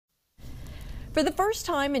For the first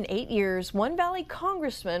time in 8 years, one Valley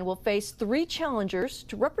congressman will face 3 challengers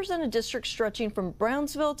to represent a district stretching from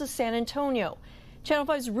Brownsville to San Antonio. Channel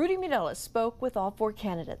 5's Rudy Mireles spoke with all 4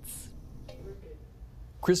 candidates.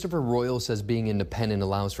 Christopher Royal says being independent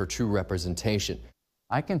allows for true representation.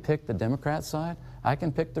 I can pick the Democrat side, I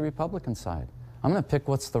can pick the Republican side. I'm going to pick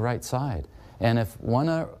what's the right side. And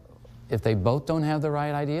if they both don't have the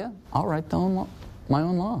right idea, I'll write my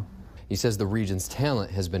own law. He says the region's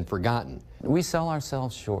talent has been forgotten. We sell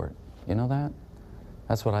ourselves short. You know that?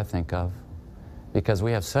 That's what I think of. Because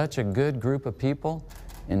we have such a good group of people,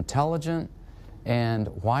 intelligent, and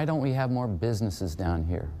why don't we have more businesses down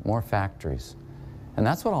here, more factories? And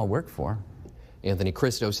that's what I'll work for. Anthony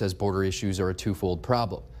Cristo says border issues are a twofold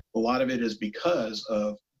problem. A lot of it is because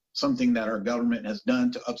of something that our government has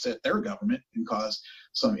done to upset their government and cause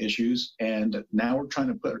some issues. And now we're trying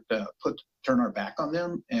to turn our back on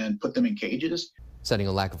them and put them in cages. Citing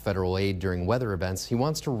a lack of federal aid during weather events, he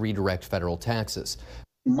wants to redirect federal taxes.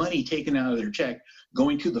 Money taken out of their check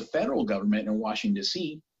going to the federal government in Washington,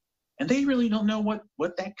 D.C., and they really don't know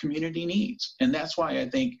what that community needs. And that's why I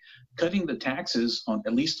think cutting the taxes,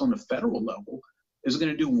 at least on the federal level, is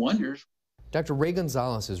going to do wonders. Dr. Ray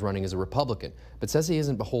Gonzalez is running as a Republican, but says he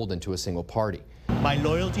isn't beholden to a single party. My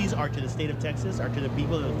loyalties are to the state of Texas, are to the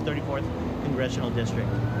people of the 34th Congressional District.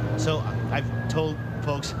 So I've told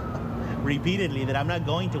folks repeatedly that I'm not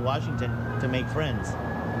going to Washington to make friends.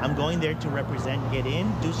 I'm going there to represent, get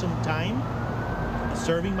in, do some time,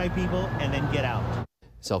 serving my people, and then get out.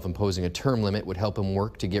 Self-imposing a term limit would help him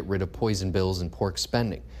work to get rid of poison bills and pork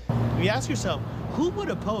spending. You ask yourself, who would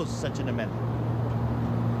oppose such an amendment?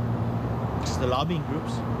 It's the lobbying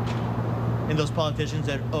groups and those politicians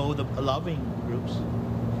that owe the lobbying groups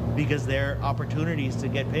because their opportunities to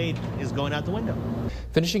get paid is going out the window.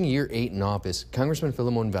 Finishing year 8 in office, Congressman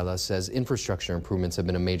Filemon Vela says infrastructure improvements have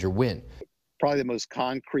been a major win. Probably the most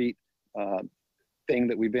concrete thing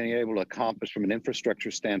that we've been able to accomplish from an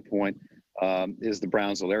infrastructure standpoint is the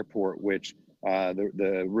Brownsville Airport, which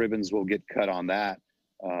the ribbons will get cut on that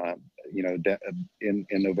in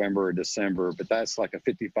November or December, but that's like a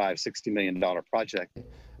 $55–60 million project.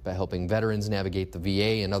 By helping veterans navigate the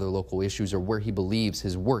VA and other local issues are where he believes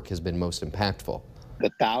his work has been most impactful. The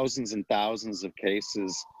thousands and thousands of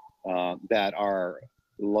cases that our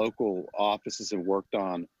local offices have worked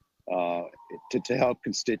on to help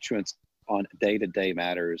constituents on day-to-day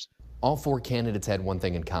matters. All 4 candidates had one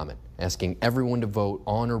thing in common, asking everyone to vote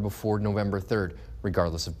on or before November 3rd,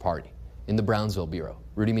 regardless of party. In the Brownsville Bureau,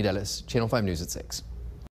 Rudy Mireles, Channel 5 News at 6.